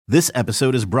This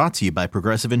episode is brought to you by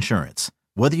Progressive Insurance.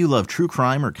 Whether you love true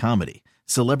crime or comedy,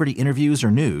 celebrity interviews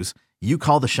or news, you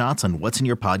call the shots on what's in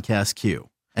your podcast queue.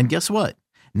 And guess what?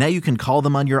 Now you can call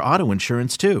them on your auto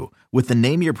insurance too with the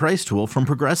Name Your Price tool from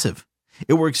Progressive.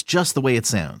 It works just the way it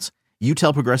sounds. You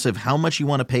tell Progressive how much you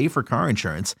want to pay for car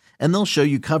insurance, and they'll show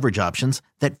you coverage options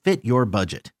that fit your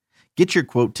budget. Get your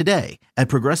quote today at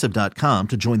Progressive.com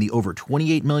to join the over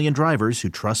 28 million drivers who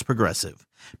trust Progressive.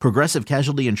 Progressive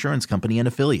Casualty Insurance Company and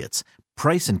Affiliates.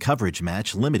 Price and coverage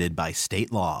match limited by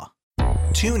state law.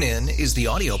 TuneIn is the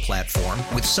audio platform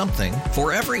with something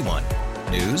for everyone.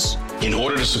 News. In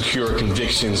order to secure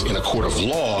convictions in a court of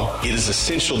law, it is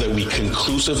essential that we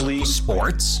conclusively.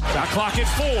 Sports. Shot clock at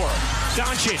 4.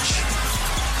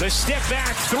 Doncic. The step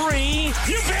back 3.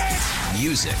 You bet.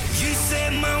 Music. You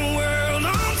set my world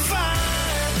on fire.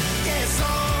 Yes,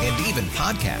 and even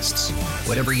podcasts.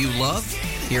 Whatever you love,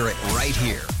 hear it right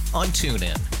here on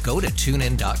TuneIn. Go to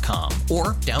TuneIn.com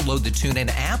or download the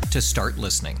TuneIn app to start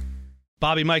listening.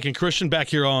 Bobby, Mike, and Christian back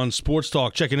here on Sports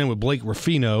Talk, checking in with Blake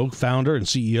Ruffino, founder and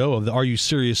CEO of the Are You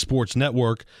Serious Sports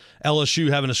Network. LSU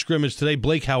having a scrimmage today.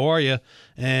 Blake, how are you?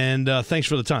 And thanks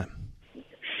for the time.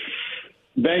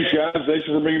 Thanks, guys. Thanks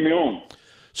for bringing me on.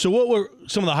 So what were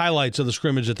some of the highlights of the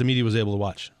scrimmage that the media was able to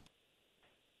watch?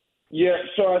 Yeah,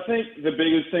 so I think the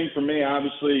biggest thing for me,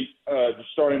 obviously, just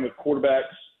starting with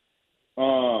quarterbacks,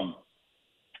 I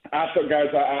thought, guys,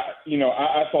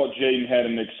 I thought Jaden had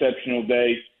an exceptional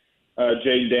day.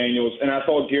 Jaden Daniels, and I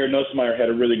thought Garrett Nussmeier had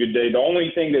a really good day. The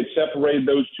only thing that separated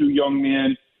those two young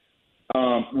men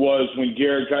was when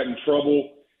Garrett got in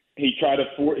trouble. He tried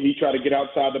to get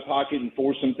outside the pocket and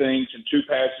force some things, and two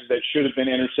passes that should have been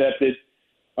intercepted.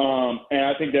 And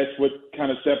I think that's what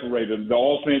kind of separated them. The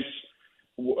offense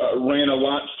ran a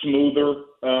lot smoother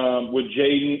with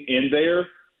Jaden in there.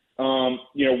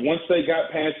 Once they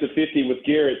got past the 50 with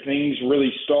Garrett, things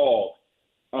really stalled.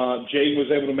 Jaden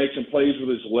was able to make some plays with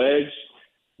his legs,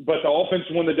 but the offense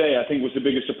won the day, I think, was the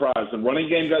biggest surprise. The running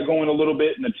game got going a little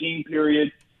bit in the team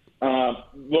period.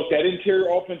 Look, that interior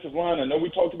offensive line, I know we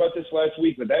talked about this last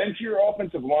week, but that interior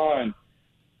offensive line,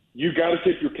 you got to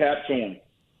tip your cap to them.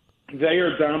 They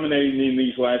are dominating in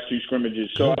these last two scrimmages.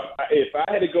 So if I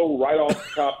had to go right off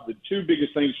the top, the two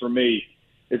biggest things for me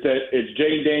is that it's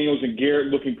Jaden Daniels and Garrett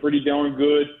looking pretty darn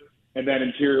good, and that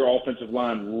interior offensive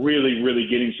line really, really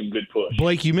getting some good push.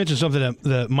 Blake, you mentioned something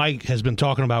that Mike has been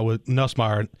talking about with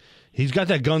Nussmeier. He's got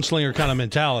that gunslinger kind of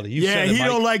mentality. He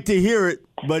don't like to hear it,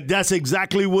 but that's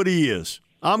exactly what he is.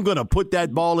 I'm going to put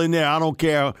that ball in there. I don't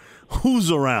care who's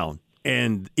around.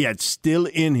 And it's still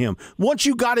in him. Once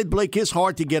you got it, Blake, it's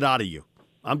hard to get out of you.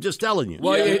 I'm just telling you.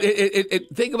 Well,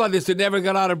 think about this. It never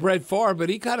got out of Brett Favre, but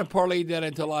he kind of parlayed that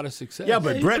into a lot of success. Yeah,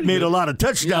 but Brett made a lot of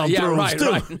touchdown throws,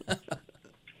 too. Right.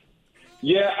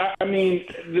 Yeah, I mean,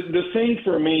 the thing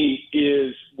for me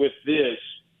is with this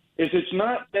is it's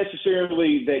not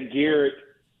necessarily that Garrett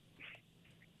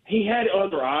 – he had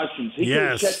other options. He could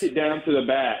have checked it down to the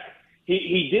back.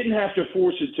 He didn't have to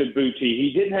force it to Booty.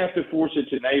 He didn't have to force it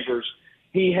to Neighbors.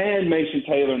 He had Mason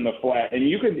Taylor in the flat. And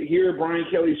you could hear Brian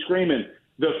Kelly screaming,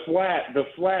 the flat, the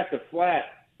flat, the flat.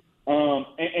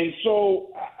 And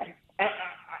so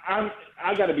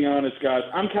I got to be honest, guys.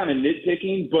 I'm kind of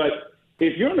nitpicking, but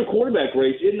if you're in the quarterback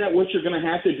race, isn't that what you're going to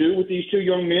have to do with these two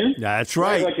young men? That's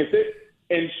right.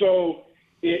 And so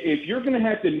if you're going to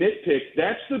have to nitpick,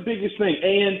 that's the biggest thing.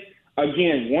 And,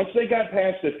 again, once they got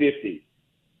past the 50,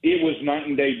 it was night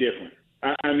and day different.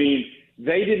 I mean,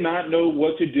 they did not know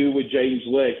what to do with Jaden's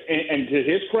legs. And to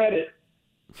his credit,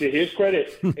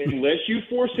 unless you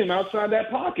forced him outside that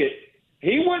pocket,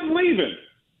 he wasn't leaving.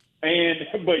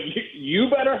 But you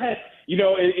better have,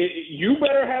 you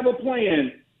better have a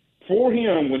plan for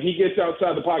him when he gets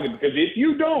outside the pocket, because if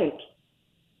you don't,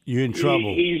 you're in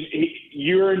trouble.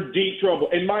 You're in deep trouble.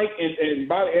 And Mike and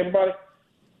everybody,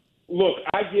 look,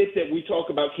 I get that we talk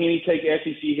about can he take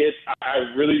SEC hits. I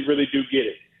really, really do get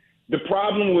it. The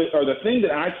problem or the thing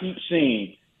that I keep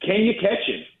seeing, can you catch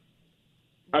him?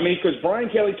 I mean, because Brian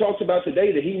Kelly talked about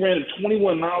today that he ran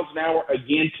 21 miles an hour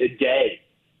again today.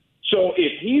 So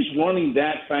if he's running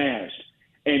that fast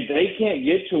and they can't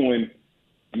get to him,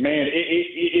 man,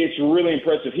 it's really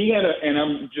impressive. He had and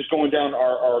I'm just going down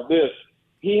our list,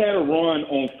 he had a run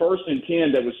on 1st and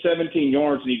 10 that was 17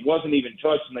 yards, and he wasn't even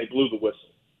touched, and they blew the whistle.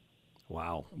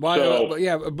 Wow. Well,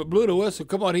 blew the whistle.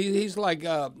 Come on, he's like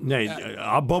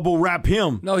I'll bubble wrap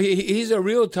him. No, he's a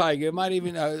real tiger. It might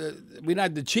even we're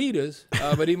not the cheetahs,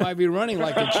 but he might be running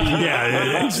like a cheetah.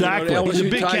 Yeah, exactly. He's a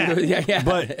big cat. Yeah.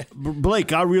 But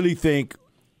Blake, I really think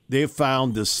they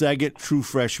found the second true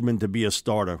freshman to be a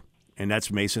starter, and that's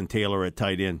Mason Taylor at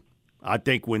tight end. I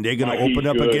think when they're going to Mike, open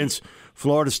up good. against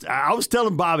Florida State. I was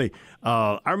telling Bobby,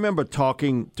 I remember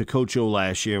talking to Coach O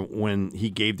last year when he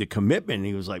gave the commitment.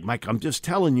 He was like, Mike, I'm just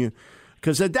telling you.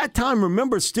 Because at that time,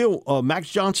 remember, still, Max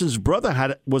Johnson's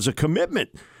brother was a commitment.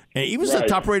 And he was the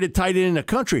top-rated tight end in the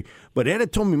country. But Ed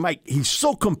had told me, Mike, he's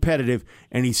so competitive.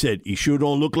 And he said, he sure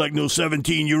don't look like no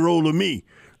 17-year-old to me.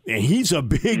 And he's a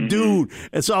big dude.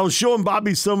 And so I was showing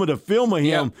Bobby some of the film of him.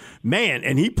 Yeah. Man,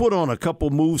 and he put on a couple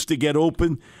moves to get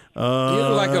open. He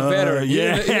looked like a veteran.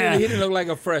 Yeah. He didn't look like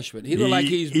a freshman. He looked like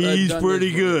he's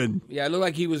pretty good. Yeah, it looked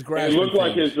like he was grasping. It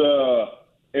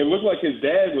looked like his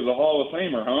dad was a Hall of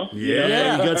Famer, huh?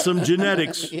 Yeah. He got some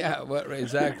genetics. Yeah,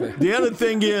 exactly. The other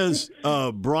thing is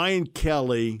Brian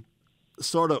Kelly,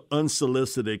 sort of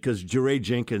unsolicited, because Jeray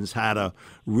Jenkins had a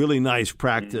really nice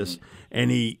practice,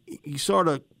 and he he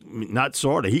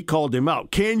called him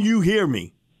out. Can you hear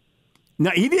me?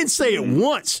 Now, he didn't say it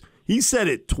once. He said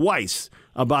it twice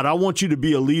about, I want you to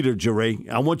be a leader, Jeray.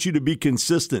 I want you to be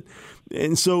consistent.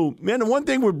 And so, man, the one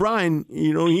thing with Brian,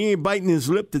 he ain't biting his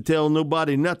lip to tell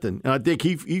nobody nothing. And I think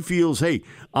he feels, hey,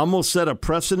 I'm going to set a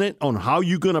precedent on how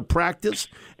you're going to practice,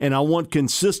 and I want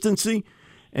consistency.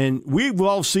 And we've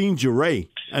all seen Jeray.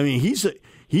 I mean,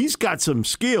 he's got some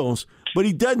skills, but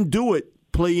he doesn't do it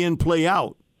play in, play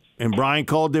out. And Brian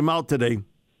called him out today.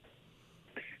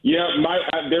 Yeah,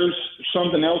 there's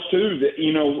something else, too, that,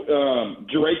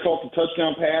 Jeray caught the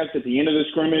touchdown pass at the end of the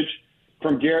scrimmage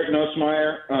from Garrett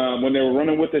Nussmeier when they were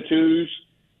running with the twos.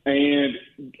 And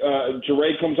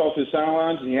Jeray comes off the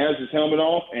sidelines, and he has his helmet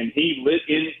off, and he lit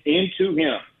into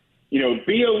him.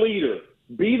 Be a leader.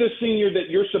 Be the senior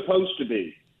that you're supposed to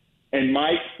be. And,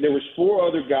 Mike, there was 4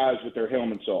 other guys with their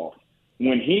helmets off.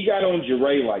 When he got on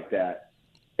Jeray like that,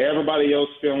 everybody else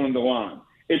fell in the line.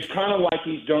 It's kind of like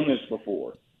he's done this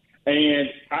before. And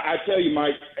I tell you,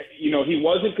 Mike,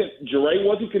 Jeray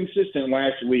wasn't consistent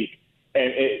last week,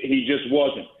 and he just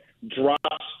wasn't.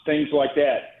 Drops, things like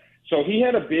that. So he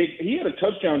had a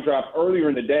touchdown drop earlier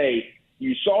in the day.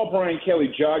 You saw Brian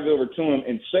Kelly jog over to him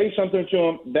and say something to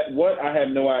him I have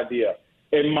no idea.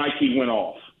 And Mike, he went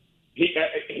off.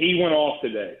 He went off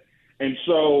today. And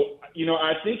so,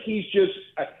 I think he's just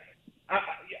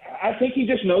I think he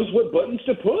just knows what buttons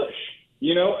to push,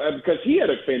 because he had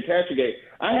a fantastic game.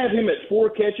 I have him at 4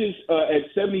 catches at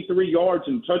 73 yards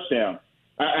and touchdown.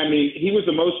 I mean, he was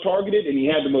the most targeted, and he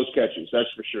had the most catches, that's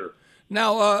for sure.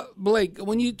 Now, Blake,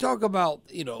 when you talk about,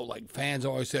 like fans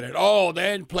always say that,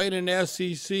 they hadn't played in the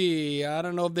SEC. I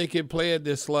don't know if they can play at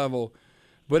this level.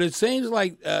 But it seems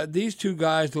like these 2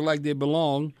 guys look like they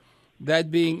belong,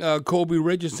 that being Kobe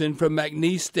Richardson from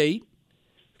McNeese State,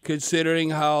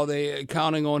 considering how they're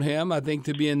counting on him, I think,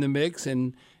 to be in the mix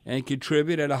and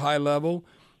contribute at a high level.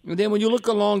 And then when you look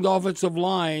along the offensive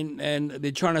line, and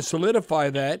they're trying to solidify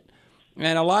that,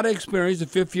 and a lot of experience, a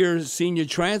 5th-year senior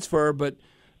transfer, but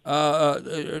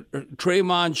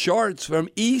Trayvon Sharts from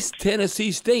East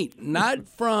Tennessee State, not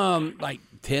from, like,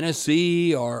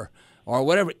 Tennessee or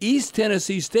whatever, East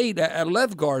Tennessee State at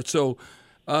left guard. So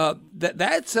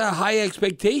that's high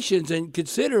expectations, and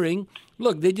considering,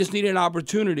 look, they just need an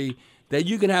opportunity that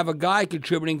you can have a guy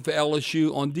contributing for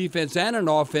LSU on defense and on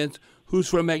offense who's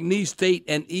from McNeese State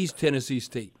and East Tennessee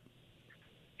State.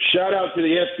 Shout out to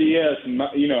the FCS,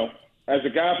 as a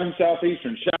guy from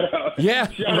Southeastern, shout out to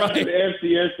the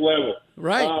FCS level.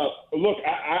 Right. Look,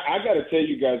 I got to tell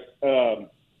you guys,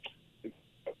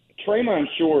 Trayvon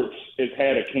Shorts has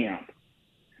had a camp.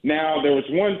 Now, there was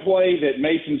one play that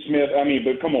Mason Smith,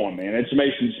 but come on, man, it's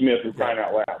Mason Smith for crying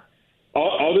out loud.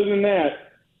 Other than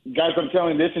that, guys, I'm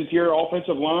telling you, this interior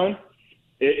offensive line,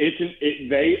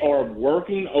 they are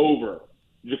working over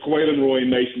Jaquelin Roy and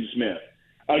Mason Smith.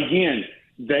 Again,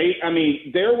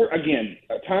 there were,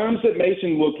 times that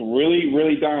Mason looked really,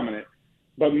 really dominant.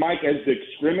 But, Mike, as the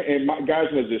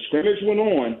scrimmage went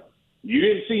on, you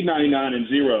didn't see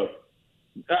 99-0.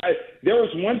 There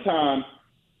was one time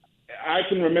I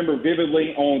can remember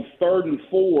vividly on 3rd and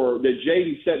 4 that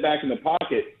Jaden sat back in the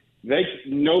pocket.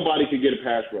 Nobody could get a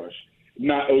pass rush.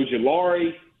 Not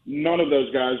Ojulari, none of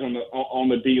those guys on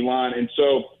the D line. And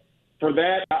so for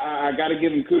that, I got to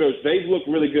give them kudos. They've looked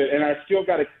really good, and I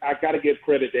got to give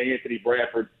credit to Anthony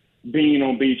Bradford being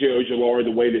on B.J. Ojulari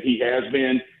the way that he has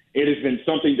been. It has been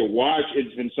something to watch.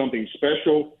 It's been something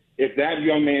special. If that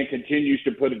young man continues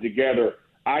to put it together,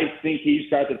 I think he's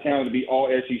got the talent to be all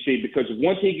SEC, because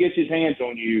once he gets his hands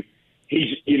on you,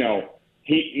 it's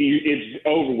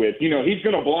over with. He's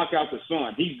going to block out the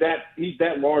sun. He's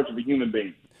that large of a human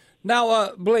being.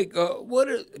 Now, Blake,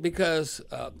 because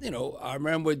I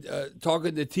remember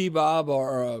talking to T-Bob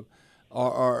or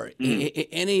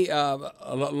any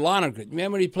Lonergan.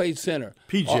 Remember he played center.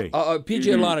 PJ.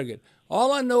 PJ Lonergan.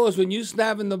 All I know is when you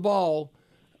snapping the ball,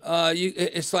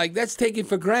 it's like that's taken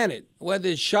for granted. Whether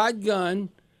it's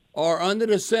shotgun or under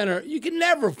the center, you can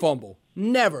never fumble.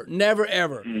 Never,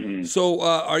 ever. Mm-hmm. So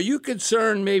are you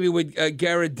concerned maybe with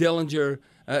Garrett Dillinger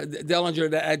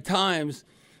that at times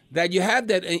that you have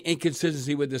that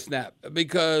inconsistency with the snap?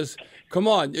 Because, come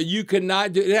on, you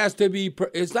cannot do it. Has to be.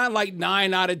 It's not like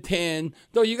 9 out of 10.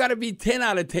 Though you got to be 10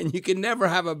 out of 10. You can never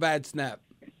have a bad snap.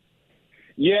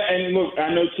 Yeah, and look,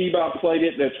 I know T-Bob played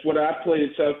it. That's what I played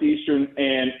at Southeastern,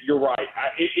 and you're right.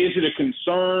 Is it a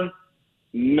concern?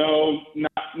 No,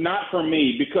 not for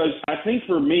me, because I think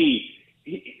for me,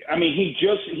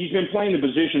 he's been playing the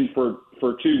position for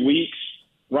 2 weeks,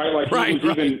 right? Like he was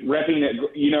even repping it,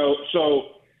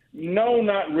 so no,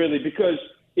 not really, because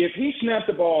if he snapped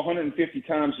the ball 150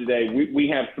 times a day, we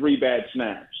have 3 bad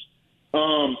snaps.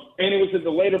 And it was at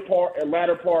the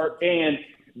latter part, and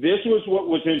this was what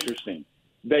was interesting.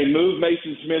 They moved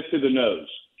Mason Smith to the nose,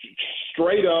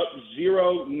 straight up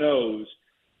 0 nose,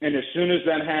 and as soon as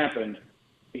that happened,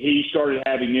 he started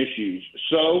having issues.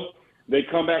 So they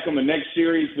come back on the next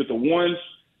series with the ones.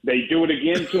 They do it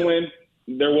again to him.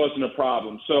 There wasn't a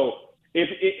problem. So if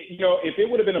it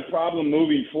would have been a problem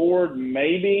moving forward,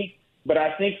 maybe. But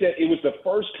I think that it was the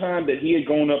first time that he had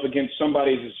gone up against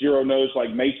somebody as a 0 nose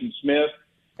like Mason Smith,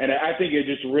 and I think it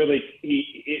just really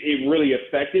it really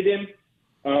affected him.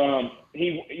 And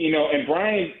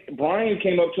Brian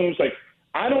came up to him and was like,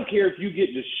 I don't care if you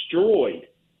get destroyed,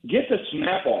 get the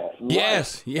snap off. Right?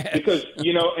 Yes. Because,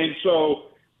 and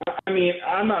so,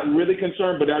 I'm not really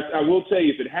concerned, but I will tell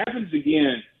you, if it happens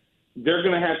again, they're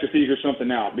going to have to figure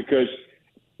something out, because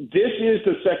this is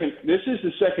the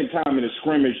second time in a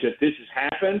scrimmage that this has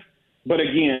happened. But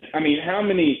again, how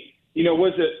many,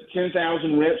 was it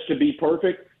 10,000 reps to be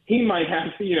perfect? He might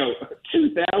have,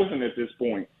 2,000 at this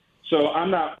point. So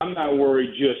I'm not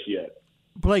worried just yet.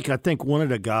 Blake, I think one of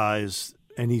the guys,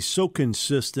 and he's so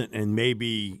consistent and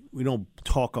maybe we don't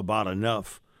talk about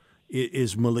enough,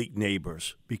 is Malik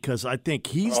Neighbors, because I think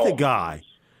he's the guy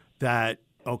that,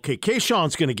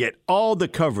 Keyshawn's going to get all the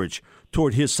coverage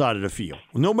toward his side of the field.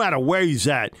 No matter where he's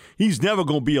at, he's never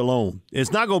going to be alone.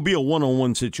 It's not going to be a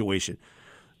one-on-one situation.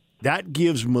 That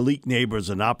gives Malik Neighbors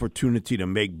an opportunity to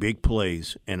make big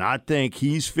plays, and I think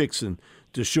he's fixing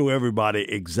to show everybody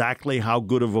exactly how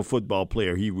good of a football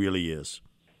player he really is.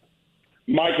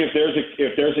 Mike, if there's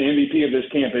an MVP of this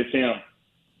camp, it's him.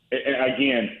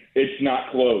 Again, it's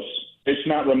not close. It's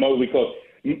not remotely close.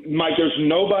 Mike, there's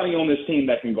nobody on this team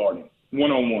that can guard him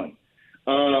one-on-one.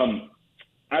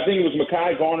 I think it was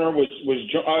Mekhi Garner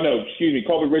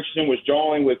Colby Richardson was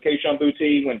jawing with Kayshon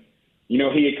Boutte when, he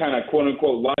had kind of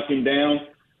quote-unquote locked him down.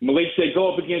 Malik said,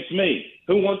 go up against me.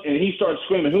 And he started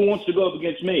screaming, who wants to go up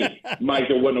against me? Mike,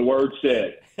 there wasn't a word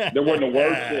said.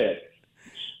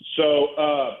 So,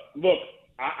 look,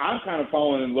 I'm kind of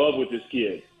falling in love with this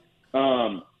kid.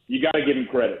 You got to give him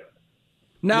credit.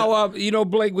 Now,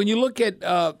 Blake, when you look at,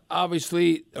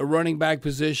 obviously, a running back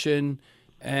position,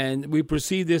 and we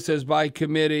perceive this as by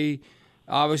committee,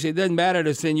 obviously it doesn't matter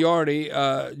the seniority,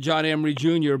 John Emery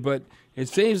Jr., but it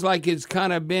seems like it's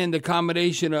kind of been the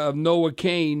combination of Noah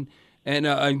Cain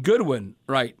and Goodwin,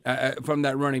 right, from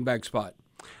that running back spot.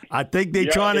 I think they're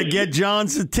trying to get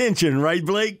John's attention, right,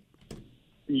 Blake?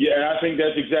 Yeah, I think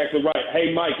that's exactly right.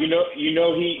 Hey, Mike, he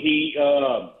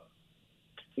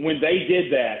when they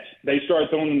did that, they started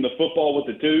throwing him the football with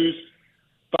the twos.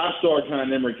 5-star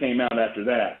John Emery came out after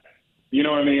that. You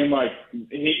know what I mean? Like,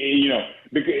 he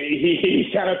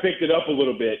kind of picked it up a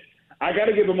little bit. I got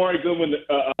to give Amari Goodwin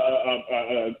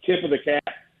a tip of the cap.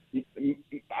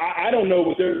 I don't know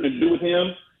what they're going to do with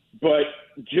him, but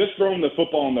just throw him the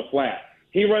football on the flat.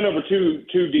 He ran over two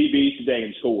DBs today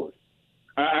and scored.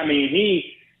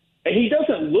 He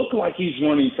doesn't look like he's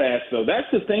running fast, though. That's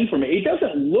the thing for me. He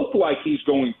doesn't look like he's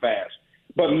going fast.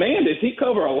 But, man, does he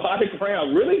cover a lot of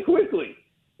ground really quickly.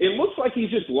 It looks like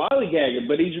he's just lollygagging,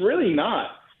 but he's really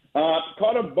not.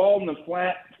 Caught a ball in the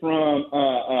flat from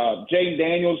Jaden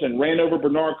Daniels and ran over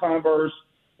Bernard Converse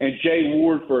and Jay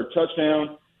Ward for a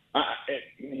touchdown.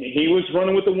 He was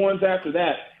running with the ones after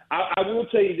that. I will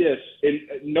tell you this.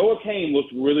 Noah Cain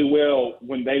looked really well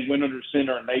when they went under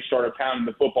center and they started pounding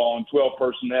the football in 12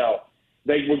 personnel.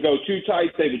 They would go too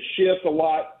tight. They would shift a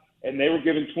lot, and they were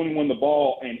giving 21 the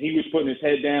ball, and he was putting his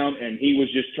head down, and he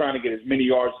was just trying to get as many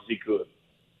yards as he could.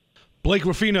 Blake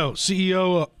Ruffino,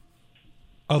 CEO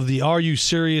of the Are You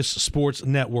Serious Sports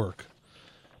Network.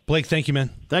 Blake, thank you,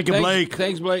 man. Thank you, Blake.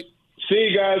 Thanks, Blake. See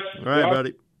you guys. All right,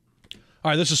 buddy.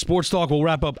 All right, this is Sports Talk. We'll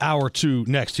wrap up hour 2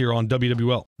 next here on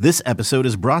WWL. This episode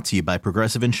is brought to you by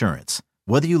Progressive Insurance.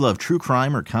 Whether you love true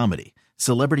crime or comedy,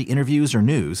 celebrity interviews or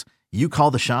news, you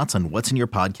call the shots on what's in your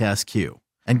podcast queue.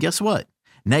 And guess what?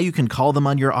 Now you can call them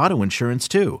on your auto insurance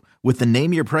too with the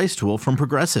Name Your Price tool from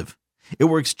Progressive. It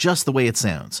works just the way it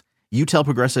sounds. You tell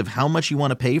Progressive how much you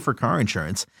want to pay for car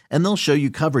insurance, and they'll show you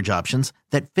coverage options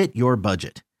that fit your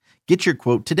budget. Get your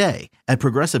quote today at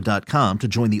Progressive.com to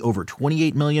join the over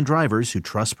 28 million drivers who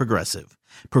trust Progressive.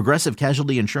 Progressive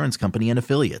Casualty Insurance Company and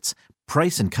Affiliates.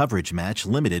 Price and coverage match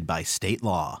limited by state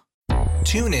law.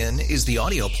 TuneIn is the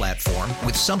audio platform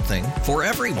with something for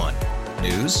everyone.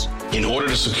 News. In order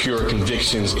to secure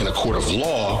convictions in a court of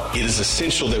law, it is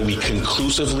essential that we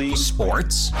conclusively.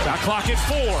 Sports. Shot clock at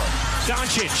 4.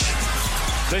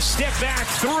 Doncic. The step back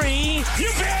 3.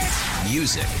 You bet.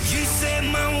 Music. You set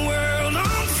my world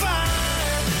on fire.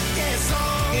 Yes,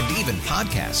 and even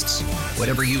podcasts.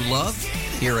 Whatever you love,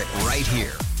 hear it right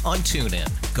here on TuneIn.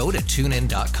 Go to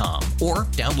TuneIn.com or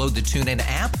download the TuneIn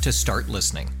app to start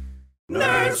listening.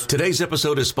 Nerds. Today's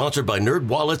episode is sponsored by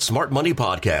NerdWallet's Smart Money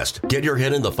Podcast. Get your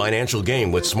head in the financial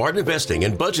game with smart investing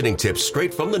and budgeting tips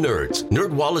straight from the nerds.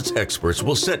 NerdWallet's experts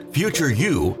will set future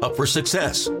you up for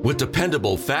success with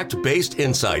dependable, fact-based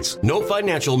insights. No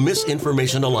financial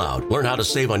misinformation allowed. Learn how to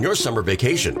save on your summer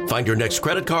vacation, find your next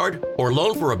credit card, or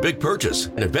loan for a big purchase,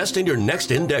 and invest in your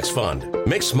next index fund.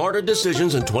 Make smarter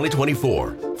decisions in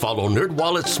 2024. Follow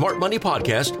NerdWallet's Smart Money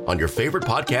Podcast on your favorite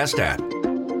podcast app.